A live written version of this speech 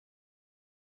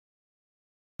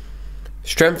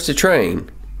Strength to train.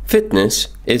 Fitness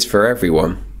is for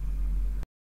everyone.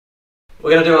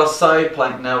 We're going to do our side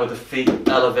plank now with the feet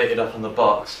elevated up on the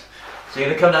box. So you're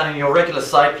going to come down in your regular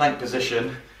side plank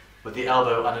position with the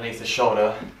elbow underneath the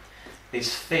shoulder.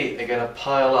 These feet are going to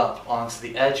pile up onto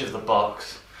the edge of the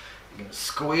box. You're going to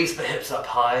squeeze the hips up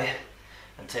high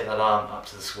and take that arm up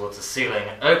towards the ceiling.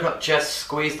 Open up chest,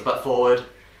 squeeze the butt forward,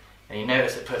 and you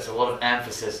notice it puts a lot of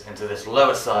emphasis into this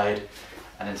lower side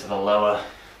and into the lower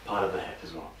part of the hip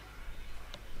as well.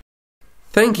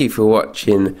 Thank you for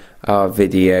watching our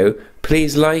video.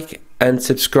 Please like and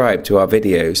subscribe to our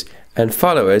videos and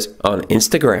follow us on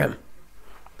Instagram.